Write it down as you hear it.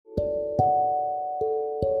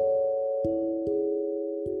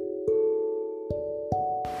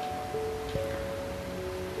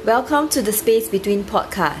Welcome to the Space Between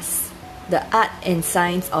Podcast, the art and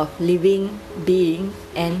science of living, being,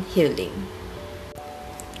 and healing.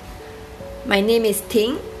 My name is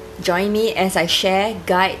Ting. Join me as I share,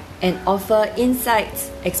 guide, and offer insights,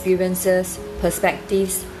 experiences,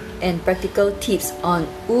 perspectives, and practical tips on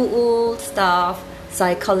stuff,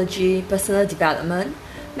 psychology, personal development,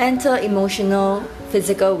 mental, emotional,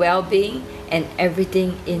 physical well-being, and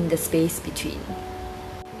everything in the space between.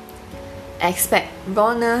 Expect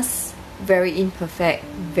rawness, very imperfect,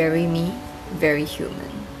 very me, very human.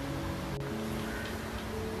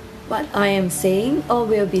 What I am saying or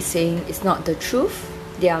will be saying is not the truth.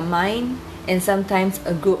 They are mine and sometimes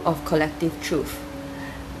a group of collective truth.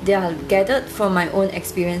 They are gathered from my own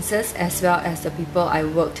experiences as well as the people I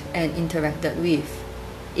worked and interacted with.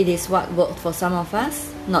 It is what worked for some of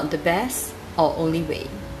us, not the best or only way.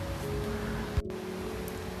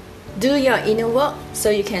 Do your inner work so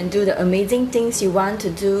you can do the amazing things you want to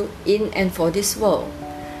do in and for this world.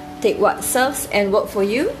 Take what serves and work for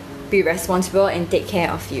you. Be responsible and take care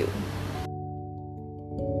of you.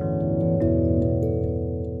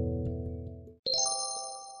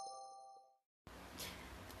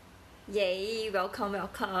 Yay,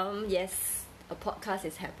 welcome. Yes, a podcast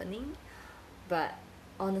is happening, but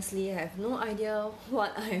honestly, I have no idea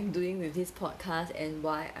what I am doing with this podcast and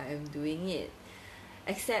why I am doing it.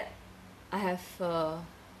 Except I have a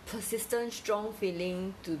persistent, strong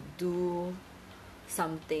feeling to do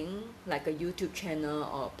something like a YouTube channel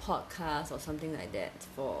or a podcast or something like that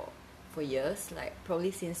for years, like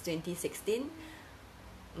probably since 2016.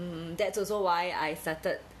 That's also why I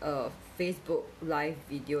started a Facebook live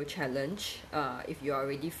video challenge. If you're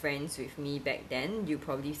already friends with me back then, you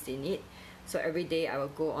probably seen it. So every day I will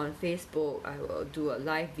go on Facebook, I will do a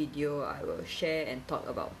live video, I will share and talk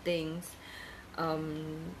about things.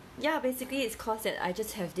 Basically it's cause that I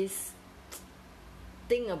just have this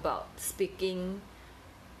thing about speaking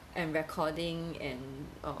and recording and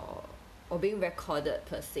or being recorded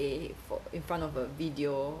per se in front of a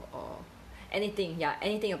video or anything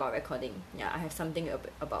about recording. I have something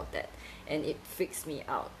about that and it freaks me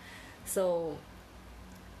out. So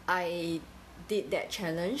I did that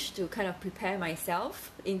challenge to kind of prepare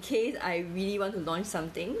myself in case I really want to launch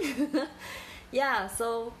something.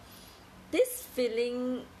 So this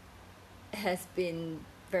feeling has been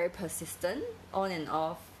very persistent on and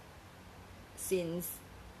off since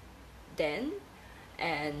then,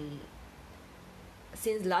 and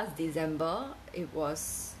since last December it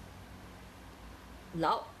was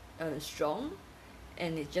loud and strong,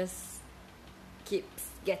 and it just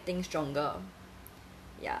keeps getting stronger.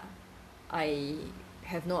 I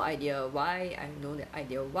have no idea why, I have no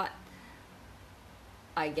idea what.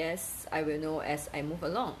 I guess I will know as I move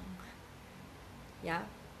along.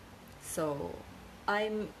 So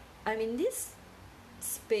I'm in this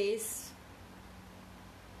space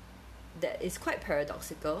that is quite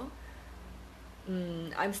paradoxical.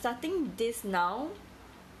 I'm starting this now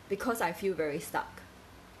because I feel very stuck.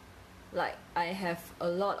 Like I have a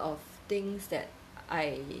lot of things that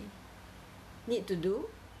I need to do,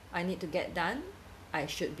 I need to get done, I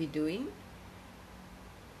should be doing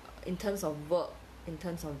in terms of work, in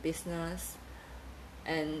terms of business.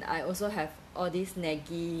 And I also have all this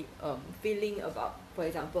naggy feeling about, for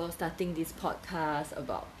example, starting this podcast,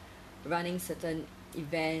 about running certain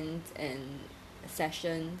events and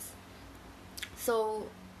sessions. So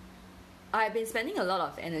I've been spending a lot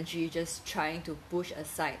of energy just trying to push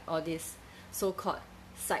aside all these so-called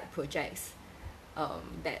side projects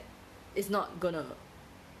that is not gonna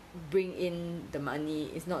bring in the money,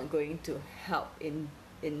 is not going to help in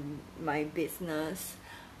my business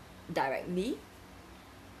directly.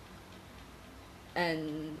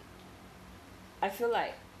 And I feel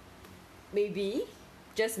like maybe,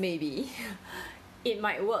 just maybe, it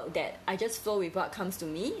might work that I just flow with what comes to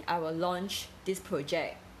me. I will launch this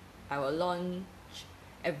project, I will launch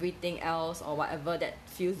everything else or whatever that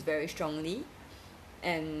feels very strongly,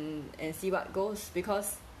 and see what goes.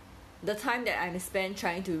 Because the time that I'm spent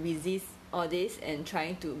trying to resist all this and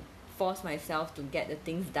trying to force myself to get the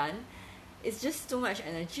things done, it's just too much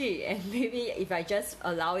energy. And maybe if I just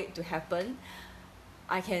allow it to happen,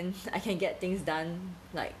 I can get things done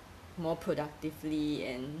like more productively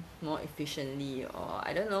and more efficiently, or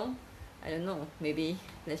I don't know, maybe,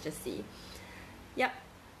 let's just see.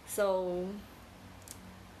 So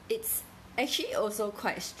it's actually also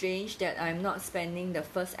quite strange that I'm not spending the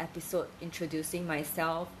first episode introducing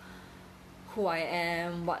myself, who I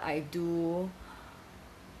am, what I do,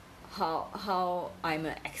 how I'm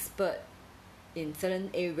an expert in certain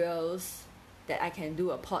areas, that I can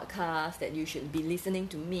do a podcast, that you should be listening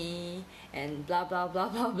to me, and blah blah blah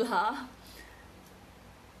blah blah.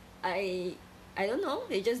 I don't know,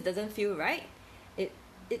 it just doesn't feel right.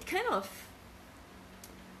 It kind of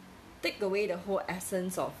take away the whole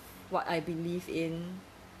essence of what I believe in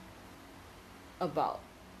about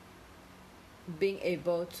being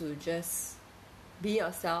able to just be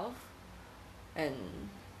yourself, and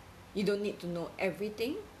you don't need to know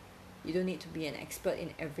everything, you don't need to be an expert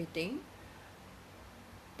in everything,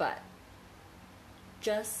 but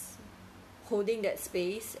just holding that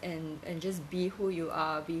space and just be who you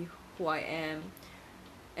are, be who I am,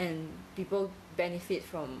 and people benefit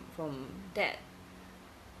from that.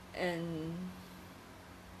 And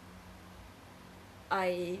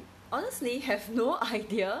I honestly have no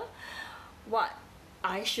idea what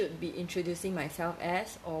I should be introducing myself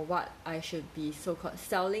as, or what I should be so-called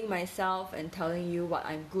selling myself and telling you what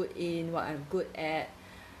I'm good in, what I'm good at,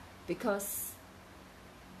 because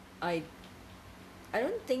I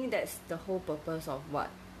don't think that's the whole purpose of what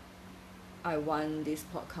I want this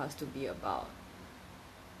podcast to be about.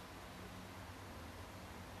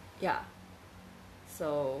 Yeah.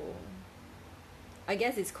 So I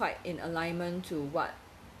guess it's quite in alignment to what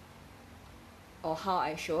or how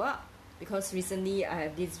I show up, because recently I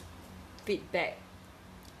have this feedback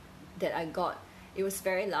that I got. It was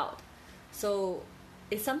very loud. So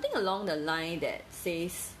it's something along the line that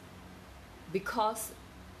says, because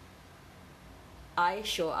I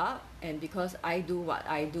show up and because I do what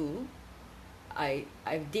I do, I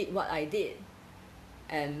did what I did,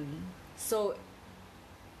 and so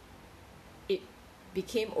it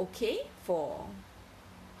became okay for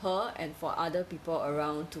her and for other people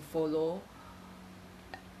around to follow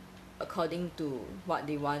according to what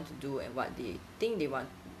they want to do and what they think they want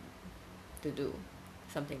to do,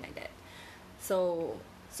 something like that. So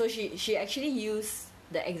she actually used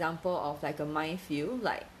the example of like a minefield,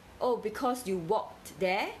 like, oh, because you walked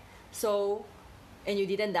there, so, and you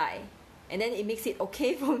didn't die, and then it makes it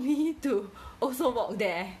okay for me to also walk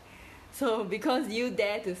there. So because you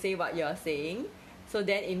dare to say what you're saying, so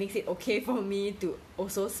then it makes it okay for me to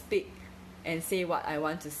also speak and say what I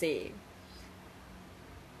want to say.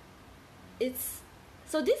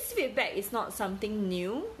 So this feedback is not something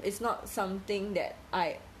new. It's not something that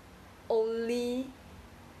I only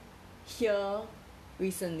hear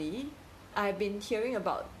recently. I've been hearing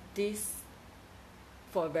about this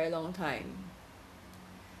for a very long time.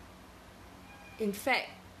 In fact,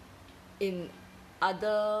 in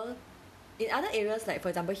other areas, like for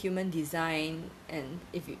example human design, and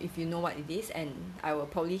if you know what it is, and I will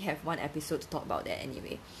probably have one episode to talk about that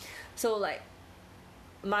anyway. So like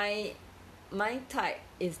my type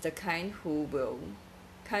is the kind who will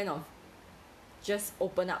kind of just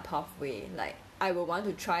open up halfway. Like I will want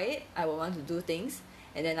to try it, I will want to do things,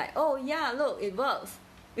 and then like, oh yeah, look, it works,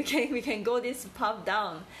 we can go this path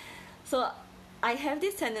down. So I have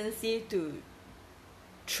this tendency to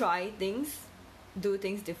try things, do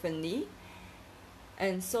things differently,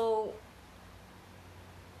 and so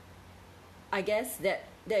I guess that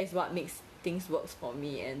is what makes things work for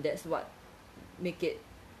me, and that's what make it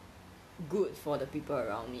good for the people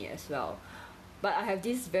around me as well. But I have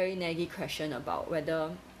this very naggy question about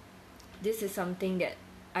whether this is something that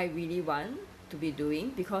I really want to be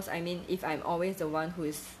doing, because I mean, if I'm always the one who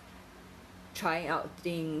is trying out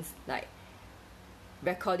things, like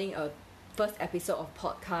recording a first episode of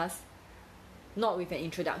podcast, not with an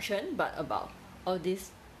introduction, but about all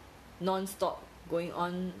this non-stop going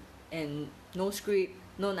on and no script,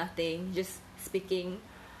 no nothing, just speaking,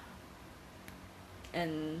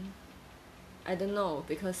 and I don't know,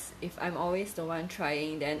 because if I'm always the one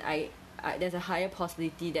trying, then I there's a higher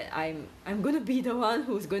possibility that I'm going to be the one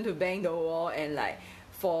who's going to bang the wall and like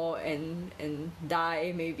fall and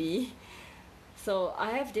die maybe. So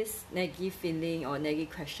I have this naggy feeling or naggy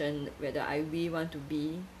question whether I really want to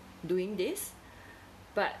be doing this.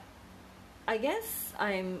 But I guess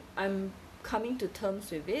I'm coming to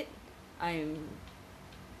terms with it. I'm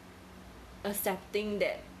accepting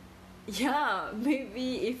that, yeah,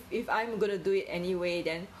 maybe if I'm gonna do it anyway,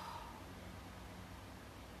 then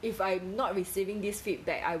if I'm not receiving this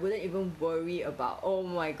feedback, I wouldn't even worry about, oh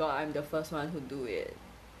my god, I'm the first one who do it,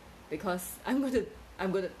 because I'm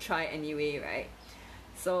gonna try anyway, right?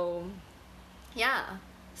 So yeah,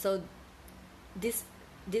 so this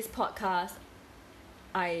podcast,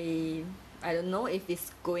 I don't know if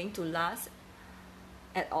it's going to last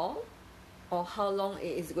at all or how long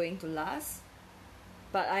it is going to last.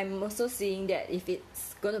 But I'm also seeing that if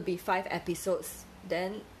it's going to be 5 episodes,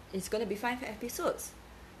 then it's going to be 5 episodes.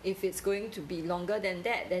 If it's going to be longer than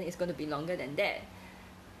that, then it's going to be longer than that.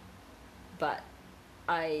 But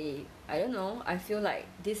I don't know, I feel like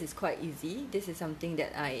this is quite easy. This is something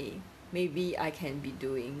that maybe I can be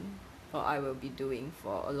doing or I will be doing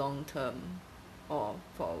for a long term or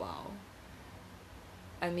for a while.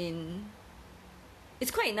 I mean,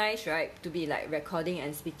 it's quite nice, right, to be like recording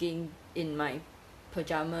and speaking in my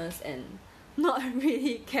pajamas and not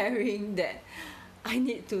really caring that I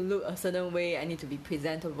need to look a certain way, I need to be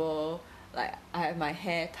presentable. Like, I have my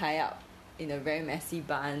hair tied up in a very messy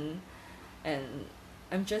bun, and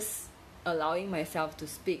I'm just allowing myself to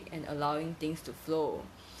speak and allowing things to flow.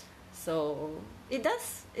 So it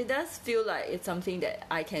does feel like it's something that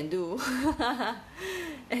I can do.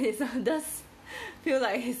 And it does feel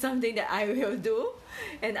like it's something that I will do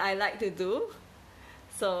and I like to do.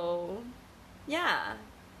 So yeah,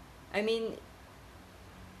 I mean,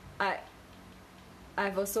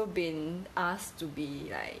 I've also been asked to be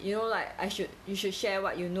like, like you should share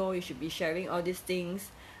what you know, you should be sharing all these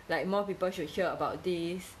things, like more people should hear about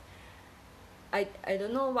this. I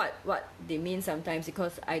don't know what they mean sometimes,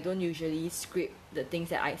 because I don't usually script the things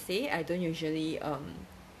that I say. I don't usually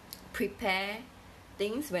prepare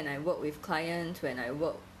things when I work with clients, when I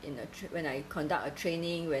work when I conduct a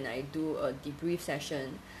training, when I do a debrief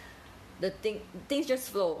session. Things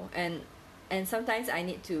just flow, and sometimes I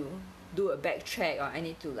need to do a backtrack, or I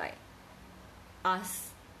need to like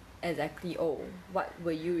ask exactly, what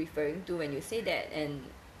were you referring to when you say that, and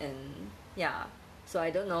yeah. So I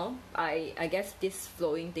don't know, I guess this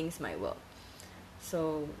flowing things might work.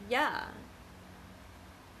 So yeah,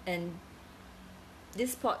 and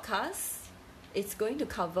this podcast, it's going to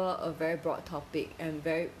cover a very broad topic, and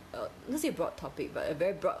very not say broad topic, but a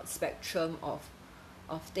very broad spectrum of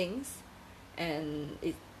things, and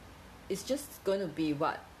it's just going to be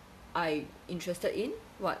what I'm interested in,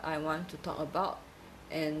 what I want to talk about,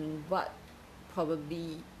 and what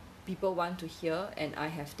probably people want to hear, and I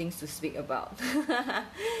have things to speak about.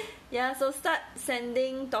 Yeah, so start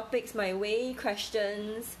sending topics my way,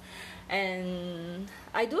 questions, and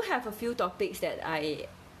I do have a few topics that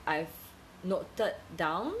I've noted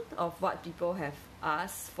down of what people have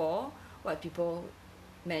asked for, what people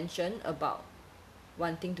mentioned about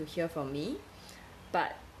wanting to hear from me.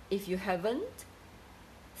 But if you haven't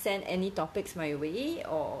sent any topics my way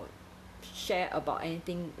or share about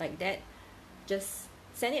anything like that, just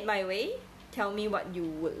send it my way. Tell me what you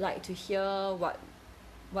would like to hear, what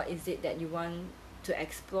is it that you want to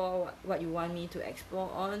explore, what you want me to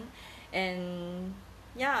explore on, and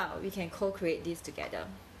yeah, we can co-create this together.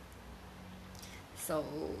 So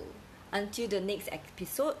until the next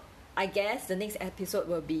episode, I guess the next episode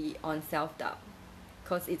will be on self-doubt,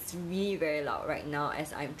 because it's really very loud right now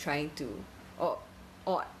as I'm trying to,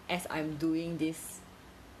 or as I'm doing this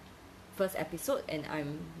first episode and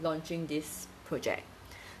I'm launching this project.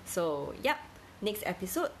 So yeah, next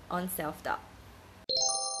episode on self-doubt.